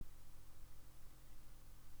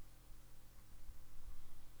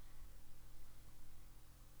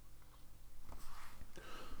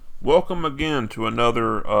Welcome again to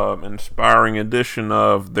another inspiring edition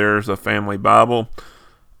of There's a Family Bible.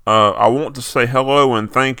 I want to say hello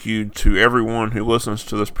and thank you to everyone who listens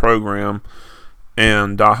to this program,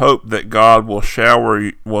 and I hope that God will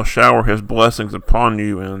shower His blessings upon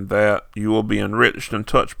you, and that you will be enriched and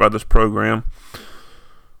touched by this program.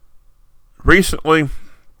 Recently,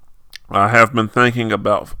 I have been thinking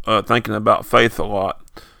about faith a lot.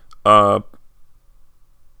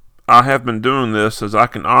 I have been doing this as I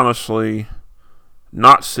can honestly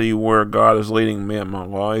not see where God is leading me in my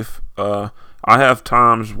life. I have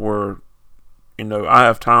times where,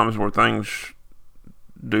 things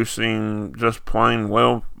do seem just plain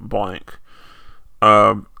well blank.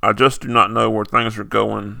 I just do not know where things are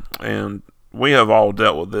going, and we have all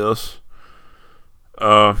dealt with this.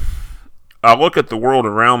 I look at the world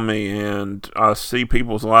around me and I see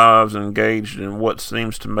people's lives engaged in what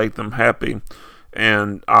seems to make them happy.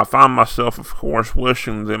 And I find myself, of course,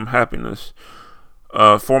 wishing them happiness.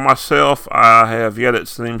 For myself, I have yet, it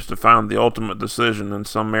seems, to find the ultimate decision in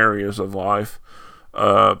some areas of life.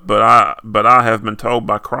 But I have been told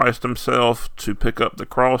by Christ Himself to pick up the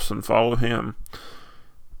cross and follow Him.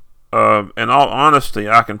 In all honesty,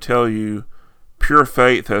 I can tell you, pure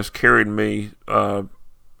faith has carried me,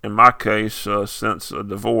 in my case, since a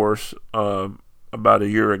divorce about a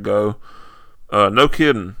year ago. No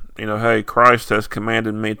kidding. Hey, Christ has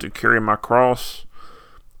commanded me to carry my cross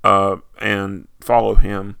and follow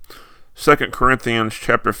Him. 2 Corinthians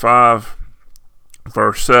chapter 5,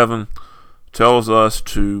 verse 7 tells us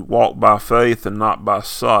to walk by faith and not by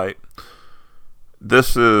sight.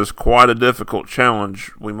 This is quite a difficult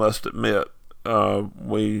challenge, we must admit.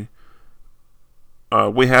 We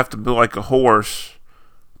have to be like a horse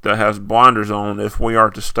that has blinders on if we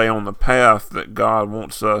are to stay on the path that God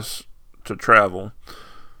wants us to travel.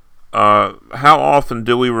 How often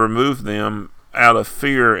do we remove them out of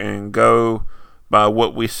fear and go by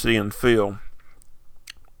what we see and feel?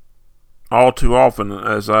 All too often,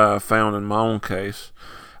 as I have found in my own case.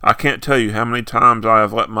 I can't tell you how many times I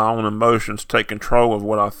have let my own emotions take control of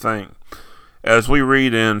what I think. As we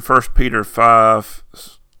read in 1 Peter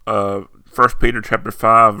chapter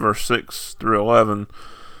 5, verse 6 through 11,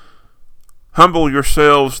 "Humble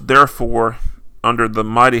yourselves, therefore, under the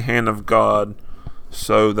mighty hand of God,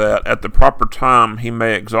 so that at the proper time He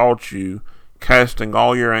may exalt you, casting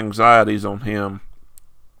all your anxieties on Him,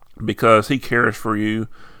 because He cares for you.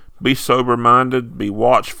 Be sober-minded, be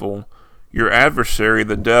watchful. Your adversary,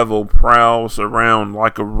 the devil, prowls around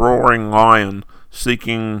like a roaring lion,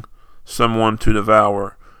 seeking someone to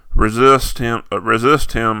devour. Resist him,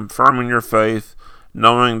 firm in your faith,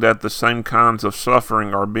 knowing that the same kinds of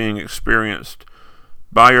suffering are being experienced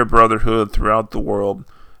by your brotherhood throughout the world.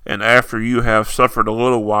 And after you have suffered a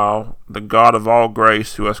little while, the God of all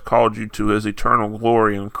grace, who has called you to His eternal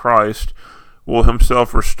glory in Christ, will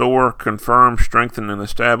Himself restore, confirm, strengthen, and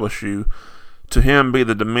establish you. To Him be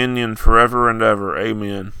the dominion forever and ever.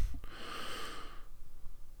 Amen."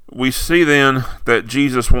 We see then that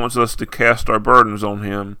Jesus wants us to cast our burdens on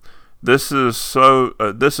Him. This is so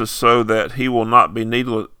that He will not be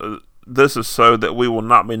needless. This is so that we will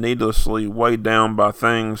not be needlessly weighed down by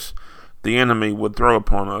things the enemy would throw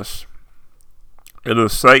upon us. It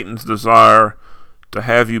is Satan's desire to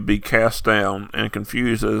have you be cast down and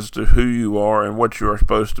confused as to who you are and what you are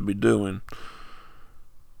supposed to be doing.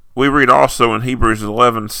 We read also in Hebrews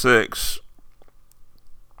 11:6,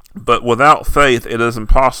 "But without faith it is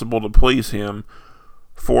impossible to please Him,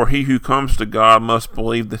 for he who comes to God must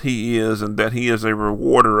believe that He is, and that He is a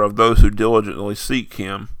rewarder of those who diligently seek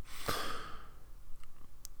Him."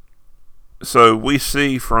 So we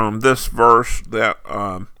see from this verse that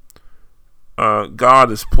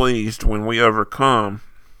God is pleased when we overcome,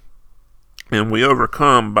 and we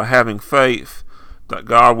overcome by having faith that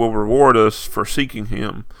God will reward us for seeking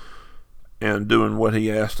Him and doing what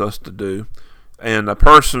He asked us to do. And a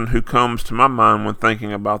person who comes to my mind when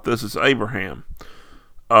thinking about this is Abraham.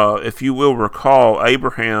 If you will recall,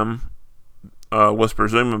 Abraham was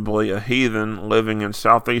presumably a heathen living in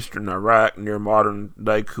southeastern Iraq near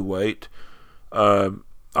modern-day Kuwait.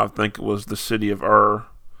 I think it was the city of Ur.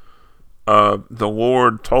 The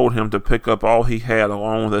Lord told him to pick up all he had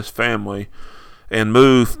along with his family and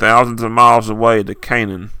move thousands of miles away to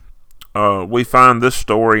Canaan. We find this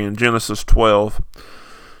story in Genesis 12.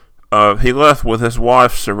 He left with his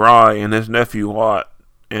wife Sarai and his nephew Lot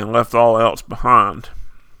and left all else behind.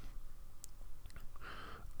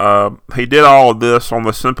 He did all of this on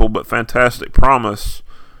the simple but fantastic promise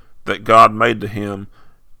that God made to him,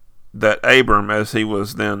 that Abram, as he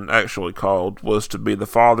was then actually called, was to be the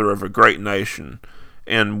father of a great nation,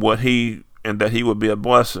 and that he would be a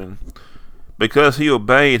blessing. Because he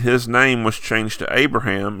obeyed, his name was changed to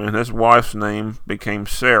Abraham, and his wife's name became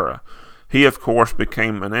Sarah. He, of course,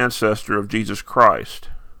 became an ancestor of Jesus Christ.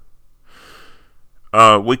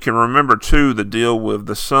 We can remember, too, the deal with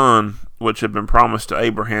the son which had been promised to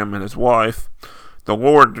Abraham and his wife. The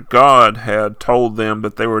Lord God had told them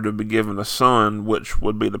that they were to be given a son, which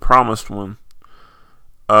would be the promised one.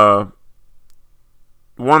 One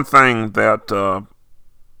thing that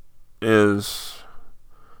is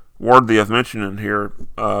worthy of mentioning here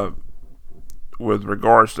with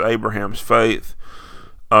regards to Abraham's faith,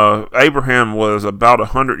 Abraham was about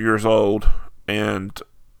 100 years old, and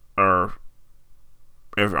if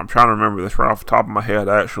I'm trying to remember this right off the top of my head,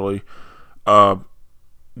 actually,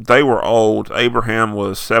 they were old. Abraham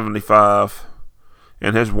was 75,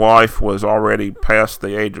 and his wife was already past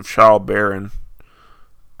the age of childbearing,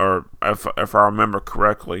 or if I remember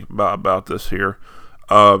correctly about this here.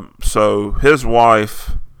 So his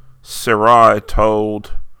wife, Sarai,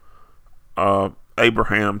 told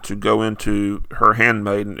Abraham to go into her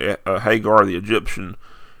handmaiden, Hagar the Egyptian.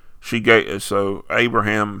 So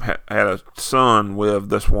Abraham had a son with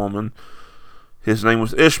this woman. His name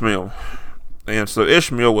was Ishmael. And so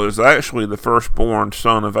Ishmael was actually the firstborn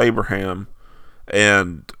son of Abraham.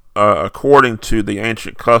 And according to the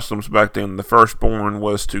ancient customs back then, the firstborn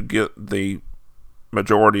was to get the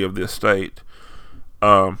majority of the estate.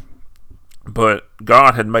 But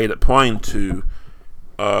God had made it plain to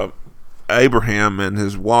Abraham and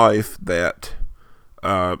his wife that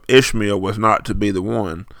Ishmael was not to be the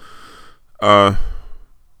one. It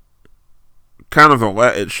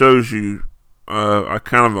shows you a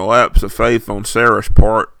kind of a lapse of faith on Sarah's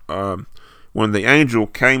part. When the angel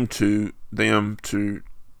came to them to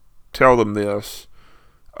tell them this,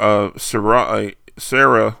 Sarah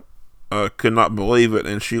could not believe it,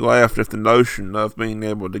 and she laughed at the notion of being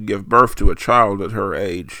able to give birth to a child at her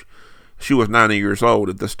age. She was 90 years old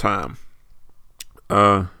at this time.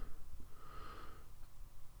 Of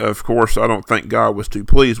course, I don't think God was too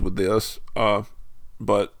pleased with this,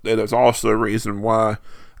 but it is also a reason why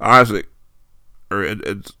Isaac, or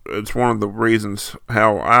it's one of the reasons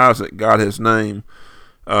how Isaac got his name.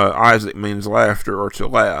 Isaac means laughter, or to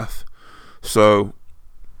laugh. So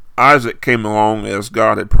Isaac came along as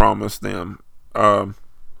God had promised them. And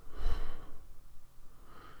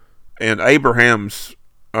Abraham's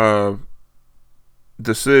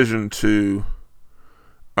decision to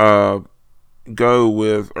go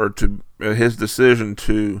with, or to his decision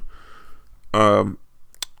to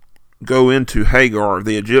go into Hagar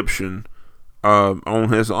the Egyptian on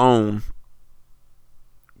his own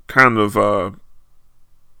kind of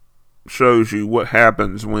shows you what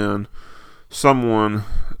happens when someone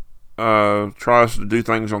tries to do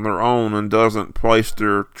things on their own and doesn't place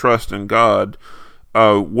their trust in God.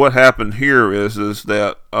 What happened here is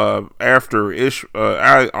that after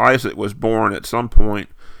Isaac was born, at some point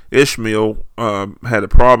Ishmael had a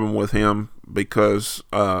problem with him because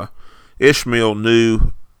Ishmael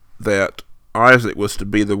knew that Isaac was to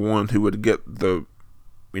be the one who would get the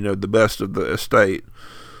best of the estate.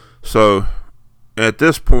 So at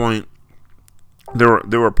this point,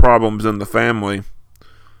 there were problems in the family,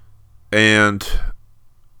 and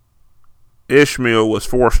Ishmael was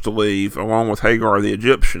forced to leave along with Hagar the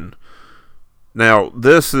Egyptian. Now,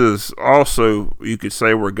 this is also, you could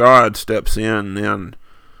say, where God steps in and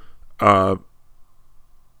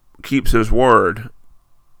keeps his word.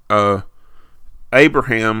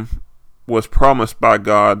 Abraham was promised by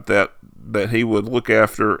God that he would look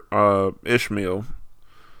after Ishmael,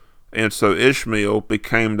 and so Ishmael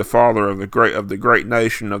became the father of the great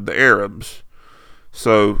nation of the Arabs.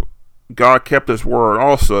 So God kept his word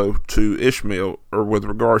also to Ishmael, or with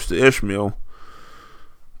regards to Ishmael.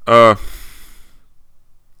 And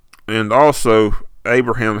also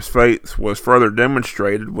Abraham's faith was further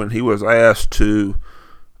demonstrated when he was asked to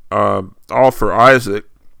offer Isaac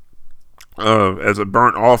as a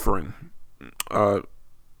burnt offering.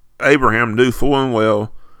 Abraham knew full and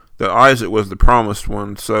well that Isaac was the promised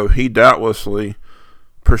one, so he doubtlessly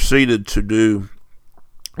proceeded to do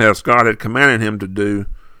as God had commanded him to do,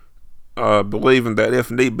 believing that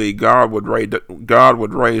if need be, God would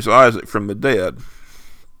raise Isaac from the dead.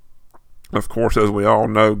 Of course, as we all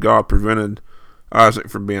know, God prevented Isaac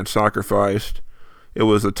from being sacrificed. It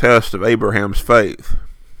was a test of Abraham's faith.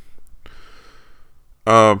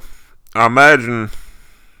 I imagine,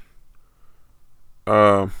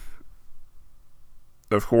 of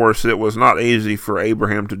course, it was not easy for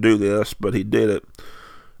Abraham to do this, but he did it.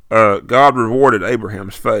 God rewarded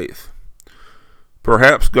Abraham's faith.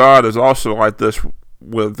 Perhaps God is also like this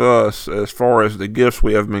with us as far as the gifts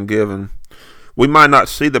we have been given. We might not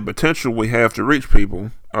see the potential we have to reach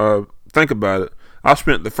people think about it. I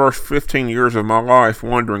spent the first 15 years of my life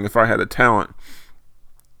wondering if I had a talent.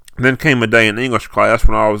 Then came a day in English class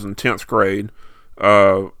when I was in 10th grade,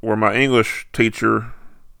 where my English teacher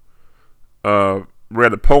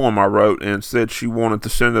read a poem I wrote and said she wanted to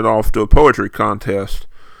send it off to a poetry contest,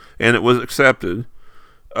 and it was accepted.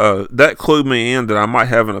 That clued me in that I might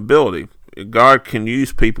have an ability. God can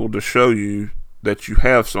use people to show you that you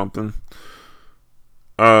have something.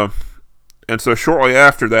 And so shortly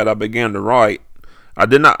after that, I began to write. I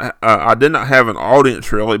did not have an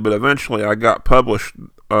audience really, but eventually I got published,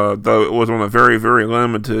 though it was on a very, very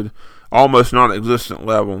limited, almost non-existent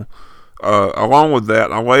level. Along with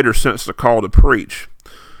that, I later sensed the call to preach.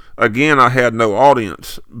 Again, I had no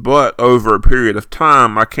audience, but over a period of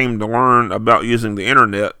time, I came to learn about using the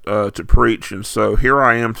internet to preach, and so here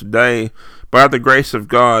I am today, by the grace of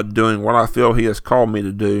God, doing what I feel He has called me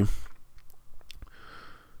to do.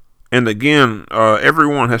 And again,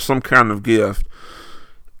 everyone has some kind of gift.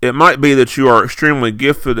 It might be that you are extremely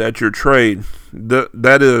gifted at your trade.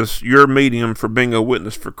 That is your medium for being a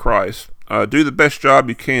witness for Christ. Do the best job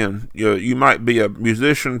you can. You might be a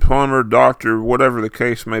musician, plumber, doctor, whatever the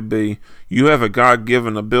case may be. You have a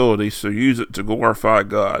God-given ability, so use it to glorify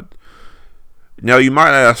God. Now, you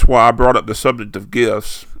might ask why I brought up the subject of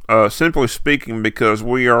gifts. Simply speaking, because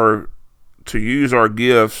we are to use our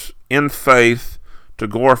gifts in faith to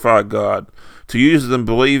glorify God, to use them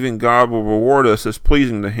believing God will reward us as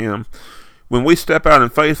pleasing to Him. When we step out in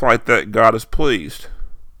faith like that, God is pleased.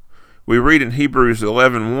 We read in Hebrews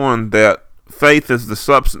 11:1 that faith is the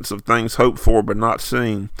substance of things hoped for but not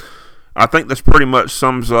seen. I think this pretty much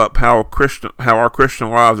sums up how our Christian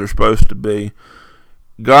lives are supposed to be.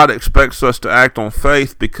 God expects us to act on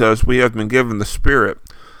faith because we have been given the Spirit.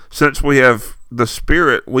 Since we have the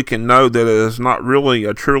Spirit, we can know that it is not really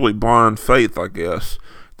a truly blind faith, I guess.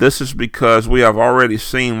 This is because we have already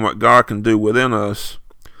seen what God can do within us.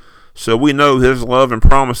 So we know His love and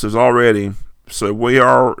promises already. So we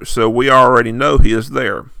already know He is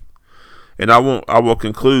there. And I will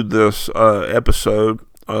conclude this episode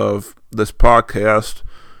of this podcast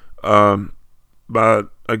by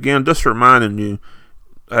again just reminding you,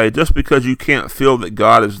 hey, just because you can't feel that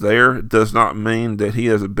God is there does not mean that He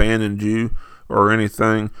has abandoned you or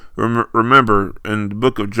anything. Remember, in the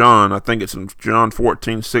book of John, I think it's in John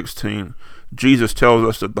 14:16, Jesus tells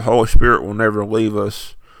us that the Holy Spirit will never leave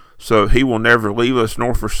us. So He will never leave us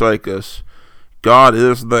nor forsake us. God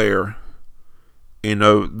is there.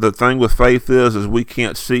 The thing with faith is we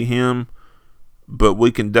can't see Him, but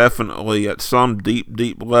we can definitely, at some deep,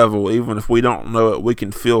 deep level, even if we don't know it, we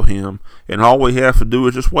can feel Him. And all we have to do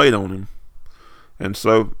is just wait on Him. And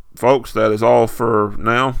so, folks, that is all for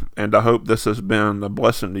now, and I hope this has been a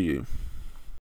blessing to you.